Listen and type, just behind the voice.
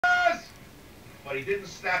but he didn't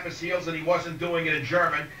snap his heels, and he wasn't doing it in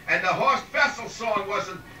German, and the Horst Wessel song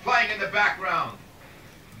wasn't playing in the background.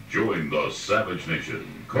 Join the Savage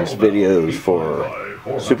Nation. This video is for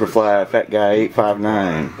Superfly Fat Guy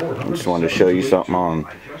 859. I just wanted to show you something on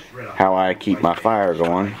how I keep my fire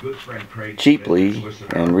going cheaply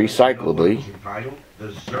and recyclably.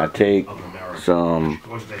 I take some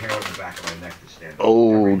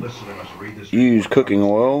old used cooking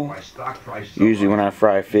oil. Usually when I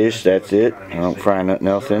fry fish, that's it. I don't fry nothing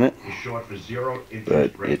else in it.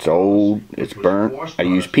 But it's old, it's burnt. I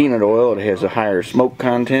use peanut oil. It has a higher smoke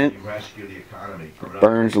content. It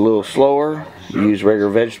burns a little slower. You use regular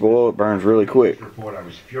vegetable oil, it burns really quick.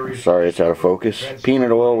 Sorry it's out of focus.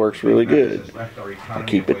 Peanut oil works really good. I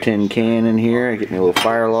keep a tin can in here. I get my little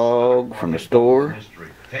fire log from the store.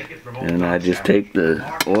 And I just take the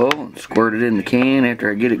oil and squirt it in the can after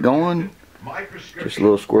I get it going. Just a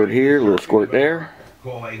little squirt here, a little squirt there.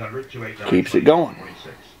 Keeps it going.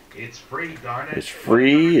 It's free.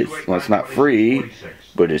 Well, it's not free,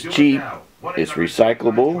 but it's cheap. It's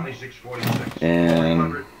recyclable.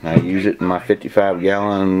 And I use it in my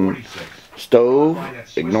 55-gallon stove.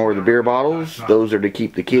 Ignore the beer bottles. Those are to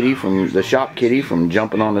keep the shop kitty from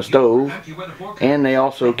jumping on the stove. And they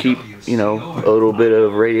also keep, you know, a little bit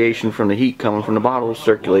of radiation from the heat coming from the bottles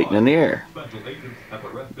circulating in the air.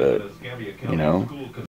 But, you know,